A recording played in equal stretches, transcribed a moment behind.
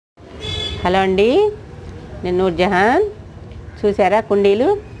Hello అండి, నేను నూర్జహాన్. చూసారా కుండీలు?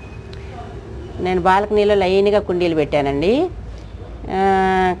 నేను బాల్కనీలో లైన్గా కుండీలు పెట్టానండి.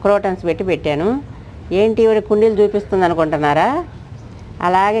 క్రోటన్స్ పెట్టాను. ఏంటి ఇవి కుండీలు చూపిస్తుంది అనుకుంటున్నారా?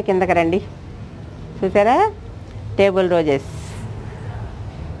 అలాగే కిందకి రండి. చూసారా? టేబుల్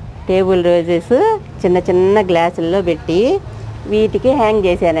రోజెస్ చిన్న చిన్న గ్లాసుల్లో పెట్టి వీటికి హ్యాంగ్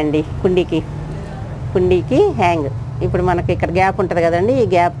చేశానండి. కుండీకి హ్యాంగ్. ఇప్పుడు మనకి ఇక్కడ గ్యాప్ ఉంటుంది కదండి, ఈ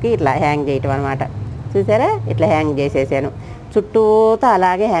గ్యాప్కి ఇట్లా హ్యాంగ్ చేయటం అనమాట. చూసారా? ఇట్లా హ్యాంగ్ చేసేసాను. చుట్టూతో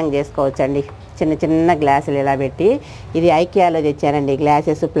అలాగే హ్యాంగ్ చేసుకోవచ్చండి. చిన్న చిన్న గ్లాసులు ఇలా పెట్టి, ఇది ఐకియాలో తెచ్చానండి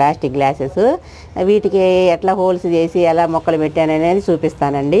గ్లాసెస్, ప్లాస్టిక్ గ్లాసెస్. వీటికి ఎట్లా హోల్స్ చేసి ఎలా మొక్కలు పెట్టాను అనేది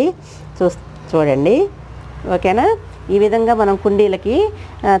చూపిస్తానండి. చూడండి, ఓకేనా? ఈ విధంగా మనం కుండీలకి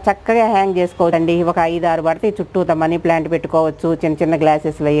చక్కగా హ్యాంగ్ చేసుకోవచ్చండి. ఒక 5-6 పడితే చుట్టూతో మనీ ప్లాంట్ పెట్టుకోవచ్చు చిన్న చిన్న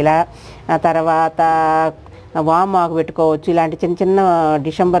గ్లాసెస్లో ఇలా. తర్వాత వామ్ ఆకు పెట్టుకోవచ్చు. ఇలాంటి చిన్న చిన్న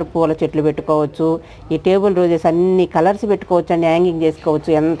డిసెంబర్ పూల చెట్లు పెట్టుకోవచ్చు. ఈ టేబుల్ రోజెస్ అన్ని కలర్స్ పెట్టుకోవచ్చు అండి, హ్యాంగింగ్ చేసుకోవచ్చు.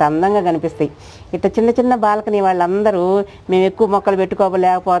 ఎంత అందంగా కనిపిస్తాయి. ఇట్లా చిన్న చిన్న బాల్కనీ వాళ్ళందరూ మేము ఎక్కువ మొక్కలు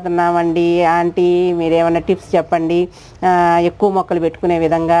పెట్టుకోలేకపోతున్నామండి ఆంటీ, మీరేమన్నా టిప్స్ చెప్పండి ఎక్కువ మొక్కలు పెట్టుకునే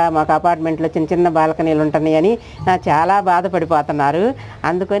విధంగా. మాకు అపార్ట్మెంట్లో చిన్న చిన్న బాల్కనీలు ఉంటున్నాయని చాలా బాధపడిపోతున్నారు.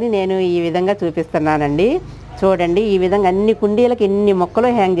 అందుకని నేను ఈ విధంగా చూపిస్తున్నానండి. చూడండి, ఈ విధంగా అన్ని కుండీలకి ఎన్ని మొక్కలు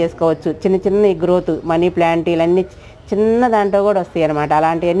హ్యాంగ్ చేసుకోవచ్చు. చిన్న చిన్న గ్రోత్ మనీ ప్లాంట్ ఇవన్నీ చిన్న దాంట్లో కూడా వస్తాయి అన్నమాట.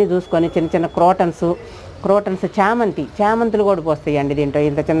 అలాంటివన్నీ చూసుకొని చిన్న చిన్న క్రోటన్స్ చామంతులు కూడా పోస్తాయి అండి దీంట్లో.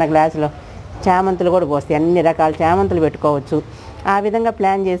 ఇంత చిన్న గ్లాసులో చామంతులు కూడా పోస్తాయి. అన్ని రకాల చామంతులు పెట్టుకోవచ్చు. ఆ విధంగా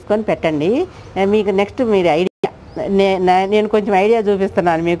ప్లాన్ చేసుకొని పెట్టండి. మీకు నెక్స్ట్ మీరు నేను కొంచెం ఐడియా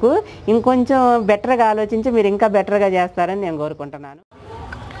చూపిస్తున్నాను మీకు. ఇంకొంచెం బెటర్గా ఆలోచించి మీరు ఇంకా బెటర్గా చేస్తారని నేను కోరుకుంటున్నాను.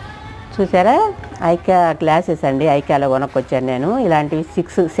 చూసారా? ఐకియా గ్లాసెస్ అండి. ఐకియాలో కొనుక్కొచ్చాను నేను. ఇలాంటివి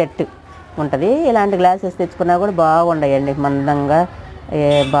 6 సెట్ ఉంటుంది. ఇలాంటి గ్లాసెస్ తెచ్చుకున్నా కూడా బాగుండయండి, మందంగా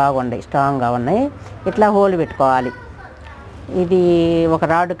బాగుండయి, స్ట్రాంగ్గా ఉన్నాయి. ఇట్లా హోల్ పెట్టుకోవాలి. ఇది ఒక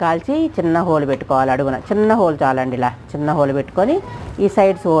రాడ్ కాల్చి చిన్న హోల్ పెట్టుకోవాలి. అడుగున చిన్న హోల్ చాలండి. ఇలా చిన్న హోల్ పెట్టుకొని ఈ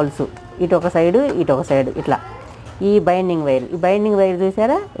సైడ్స్ హోల్స్ ఇటు ఒక సైడు ఇట్లా. ఈ బైండింగ్ వైర్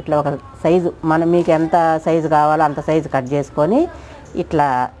చూసారా? ఇట్లా ఒక సైజు మీకు ఎంత సైజు కావాలో అంత సైజు కట్ చేసుకొని ఇట్లా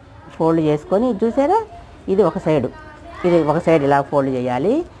ఫోల్డ్ చేసుకొని, చూసారా? ఇది ఒక సైడ్ ఇలా ఫోల్డ్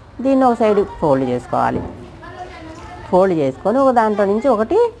చేయాలి. దీన్ని ఒక సైడ్ ఫోల్డ్ చేసుకోవాలి. ఫోల్డ్ చేసుకొని ఒక దాంట్లో నుంచి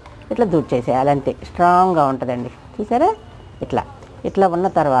ఒకటి ఇట్లా దూర్చేసేయాలి. అంతే, స్ట్రాంగ్గా ఉంటుందండి. చూసారా? ఇట్లా ఉన్న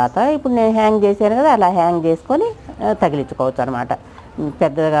తర్వాత ఇప్పుడు నేను హ్యాంగ్ చేశాను కదా, అలా హ్యాంగ్ చేసుకొని తగిలించుకోవచ్చు అనమాట.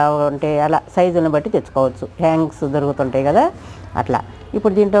 పెద్దగా ఉంటే అలా సైజుని బట్టి తెచ్చుకోవచ్చు. హ్యాంగ్స్ దొరుకుతుంటాయి కదా, అట్లా.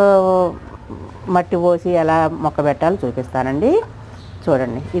 ఇప్పుడు దీంట్లో మట్టి పోసి ఎలా మొక్క పెట్టాలో చూపిస్తానండి.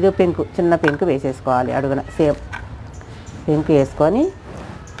 చూడండి, ఇది చిన్న పెంకు వేసేసుకోవాలి. అడుగున సేమ్ పెంకు వేసుకొని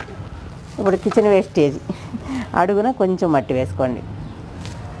ఇప్పుడు కిచెన్ వేస్టేజ్ అడుగున కొంచెం మట్టి వేసుకోండి.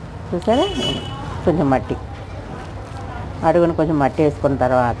 చూసారా? కొంచెం మట్టి అడుగున కొంచెం మట్టి వేసుకున్న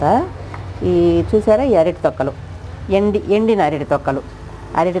తర్వాత ఈ చూసారా? ఈ అరటి తొక్కలు, ఎండిన అరటి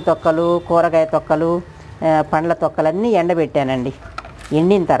తొక్కలు, కూరగాయ తొక్కలు, పండ్ల తొక్కలన్నీ ఎండబెట్టానండి.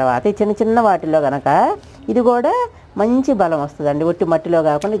 ఎండిన తర్వాత ఈ చిన్న చిన్న వాటిల్లో కనుక ఇది కూడా మంచి బలం వస్తుందండి. ఒట్టి మట్టిలో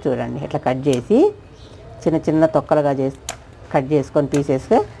కాకుండా చూడండి, ఇట్లా కట్ చేసి చిన్న చిన్న తొక్కలుగా కట్ చేసుకొని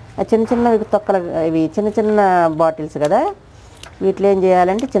తీసేస్తే ఆ చిన్న చిన్న తొక్కలు, ఇవి చిన్న చిన్న బాటిల్స్ కదా, వీటిలో ఏం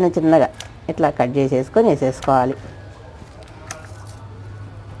చేయాలంటే చిన్న చిన్నగా ఇట్లా కట్ చేసేసుకొని వేసేసుకోవాలి.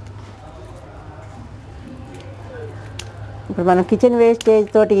 ఇప్పుడు మనం కిచెన్ వేస్టేజ్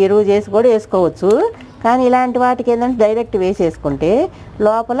తోటి ఎరువు చేసి కూడా వేసుకోవచ్చు. కానీ ఇలాంటి వాటికి ఏంటంటే డైరెక్ట్ వేసేసుకుంటే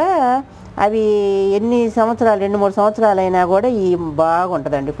లోపల అవి ఎన్ని సంవత్సరాలు 2-3 సంవత్సరాలు అయినా కూడా ఈ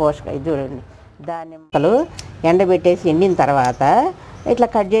బాగుంటుందండి పోషక. ఇది చూడండి, దానిమ్మలు ఎండబెట్టేసి ఎండిన తర్వాత ఇట్లా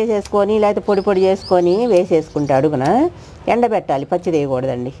కట్ చేసేసుకొని లేకపోతే పొడి చేసుకొని వేసేసుకుంటే అడుగున ఎండబెట్టాలి. పచ్చి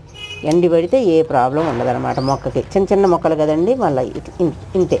వేయకూడదండి. ఎండి పెడితే ఏ ప్రాబ్లం ఉండదన్నమాట మొక్కకి. చిన్న చిన్న మొక్కలు కదండి, మళ్ళీ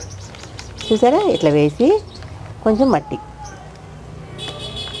ఇంతే. చూసారా? ఇట్లా వేసి కొంచెం మట్టి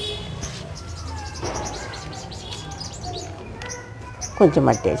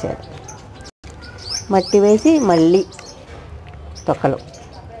వేసారు. మట్టి వేసి మళ్ళీ తొక్కలు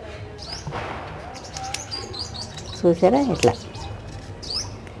చూసారా? ఇట్లా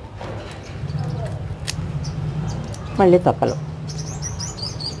మళ్ళీ తొక్కలు.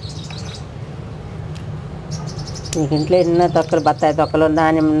 మీకు ఇంట్లో ఎన్నో తొక్కలు, బత్తాయి తొక్కలు,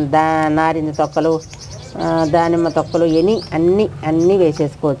 నారింజ తొక్కలు, దానిమ్మ తొక్కలు, అన్నీ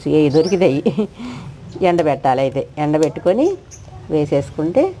వేసేసుకోవచ్చు. ఏ దొరికితాయి. ఎండబెట్టాలి. అయితే ఎండబెట్టుకొని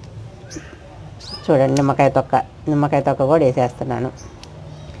వేసేసుకుంటే చూడండి, నిమ్మకాయ తొక్క కూడా వేసేస్తున్నాను.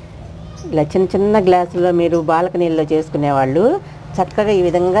 ఇలా చిన్న చిన్న గ్లాసుల్లో మీరు బాల్కనీల్లో చేసుకునేవాళ్ళు చక్కగా ఈ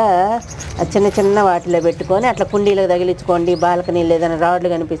విధంగా చిన్న చిన్న వాటిలో పెట్టుకొని అట్లా కుండీలకు తగిలించుకోండి. బాల్కనీలో ఏదైనా రాడ్లు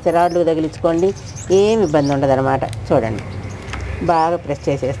కనిపిస్తే రాడ్లకు తగిలించుకోండి. ఏమి ఇబ్బంది ఉండదు అనమాట. చూడండి బాగా ప్రెస్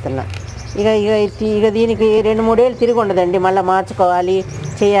చేసేస్తున్నాం. ఇక దీనికి 2-3 ఏళ్ళు తిరిగి ఉండదండి. మళ్ళీ మార్చుకోవాలి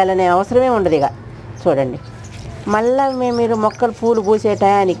చేయాలనే అవసరమే ఉండదు. ఇక చూడండి మళ్ళీ మీరు మొక్కలు పూలు పూసే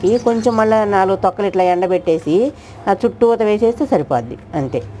టయానికి కొంచెం మళ్ళీ 4 తొక్కలు ఇట్లా ఎండబెట్టేసి ఆ చుట్టూత వేసేస్తే సరిపోద్ది.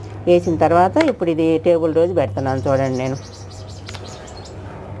 అంతే. వేసిన తర్వాత ఇప్పుడు ఇది టేబుల్ రోజు పెడుతున్నాను. చూడండి నేను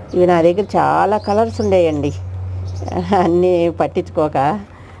ఇవి నా దగ్గర చాలా కలర్స్ ఉండేయండి. అన్నీ పట్టించుకోక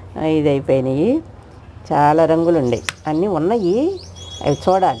ఇది అయిపోయినాయి. చాలా రంగులు ఉండేవి. అన్నీ ఉన్నాయి. అవి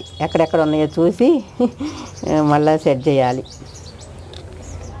చూడాలి ఎక్కడెక్కడ ఉన్నాయో చూసి మళ్ళీ సెట్ చేయాలి.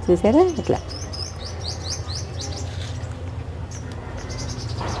 చూసారా ఇట్లా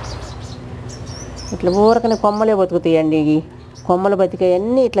ఇట్లా ఊరకనే కొమ్మలే బతుకుతాయండి. కొమ్మలు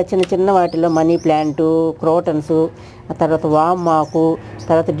బతికాయన్నీ ఇట్లా చిన్న చిన్న వాటిలో మనీ ప్లాంటు, క్రోటన్స్, ఆ తర్వాత వామ్మాకు,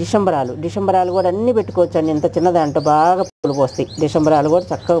 తర్వాత డిసెంబరాలు కూడా అన్నీ పెట్టుకోవచ్చు అండి. ఇంత చిన్నదాంట్లో బాగా పూలు పోస్తాయి. డిసెంబరాలు కూడా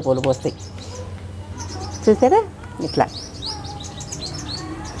చక్కగా పూలు పోస్తాయి. చూసారా ఇట్లా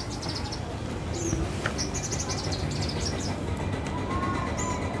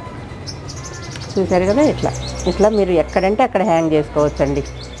చూసారు కదా. ఇట్లా మీరు ఎక్కడంటే అక్కడ హ్యాంగ్ చేసుకోవచ్చండి.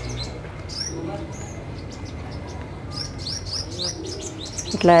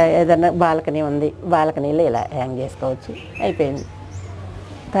 ఇట్లా ఏదన్నా బాల్కనీ ఉంది, బాల్కనీలో ఇలా హ్యాంగ్ చేసుకోవచ్చు. అయిపోయింది.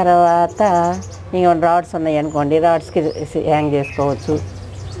 తర్వాత ఇంకా రాడ్స్ ఉన్నాయి అనుకోండి, రాడ్స్కి హ్యాంగ్ చేసుకోవచ్చు.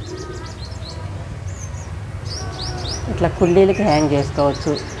 ఇట్లా కుండీలకి హ్యాంగ్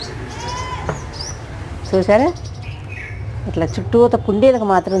చేసుకోవచ్చు. చూసారా ఇట్లా చుట్టూత కుండీలకు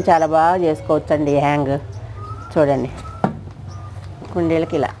మాత్రం చాలా బాగా చేసుకోవచ్చు అండి హ్యాంగ్. చూడండి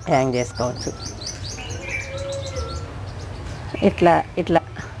కుండీలకి ఇలా హ్యాంగ్ చేసుకోవచ్చు. ఇట్లా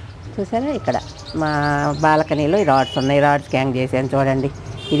చూసారా. ఇక్కడ మా బాల్కనీలో ఈ రాడ్స్ ఉన్నాయి. రాడ్స్కి హ్యాంగ్ చేసాను. చూడండి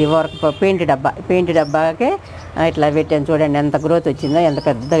ఇది వరకు పెయింట్ డబ్బాకే ఇట్లా పెట్టాను. చూడండి ఎంత గ్రోత్ వచ్చిందో, ఎంత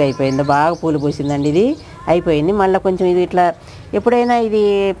పెద్దగా అయిపోయిందో, బాగా పూలు పూసిందండి. ఇది అయిపోయింది. మళ్ళీ కొంచెం ఇది ఇట్లా ఎప్పుడైనా ఇది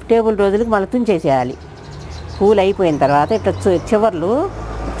టేబుల్ రోజులకి మళ్ళీ తుంచేసేయాలి. పూలు అయిపోయిన తర్వాత ఇట్లా చివర్లు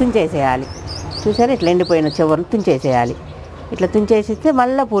తుంచేసేయాలి. చూసారా ఇట్లా ఎండిపోయిన చివర్లు తుంచేసేయాలి. ఇట్లా తుంచేసిస్తే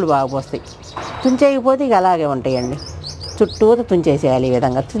మళ్ళీ పూలు బాగా పోస్తాయి. తుంచేయకపోతే ఇక అలాగే ఉంటాయండి. చుట్టూతో తుంచేసేయాలి. ఈ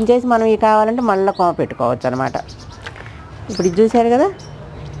విధంగా తుంచేసి మనం ఇవి కావాలంటే మళ్ళీ కొమ్మ పెట్టుకోవచ్చు అనమాట. ఇప్పుడు ఇది చూసారు కదా.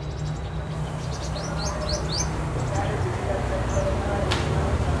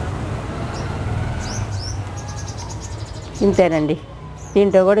 ఇంతేనండి.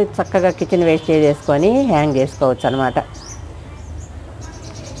 దీంట్లో కూడా చక్కగా కిచెన్ వేస్ట్ చేసుకొని హ్యాంగ్ చేసుకోవచ్చు అనమాట.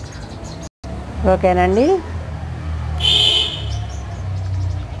 ఓకేనండి.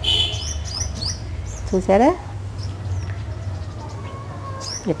 చూసారా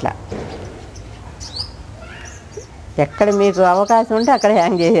ఇట్లా ఎక్కడ మీకు అవకాశం ఉంటే అక్కడ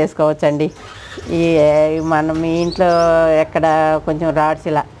హ్యాంగ్ చేసేసుకోవచ్చండి. మనం మీ ఇంట్లో ఎక్కడ కొంచెం రాడ్స్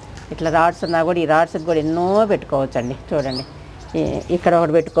ఇట్లా రాడ్స్ ఉన్నా కూడా ఈ రాడ్స్కి కూడా ఎన్నో పెట్టుకోవచ్చండి. చూడండి ఇక్కడ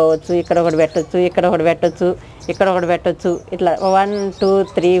ఒకటి పెట్టుకోవచ్చు, ఇక్కడ ఒకటి పెట్టచ్చు, ఇక్కడ ఒకటి పెట్టచ్చు, ఇక్కడ ఒకటి పెట్టచ్చు. ఇట్లా 1 2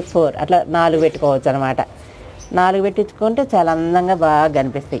 3 4 అట్లా 4 పెట్టుకోవచ్చు అనమాట. 4 పెట్టించుకుంటే చాలా అందంగా బాగా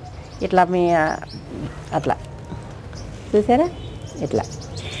కనిపిస్తాయి. ఇట్లా అట్లా చూసారా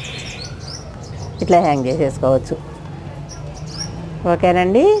ఇట్లా హ్యాంగ్ చేసేసుకోవచ్చు.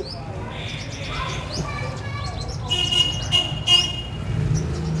 ఓకేనండి.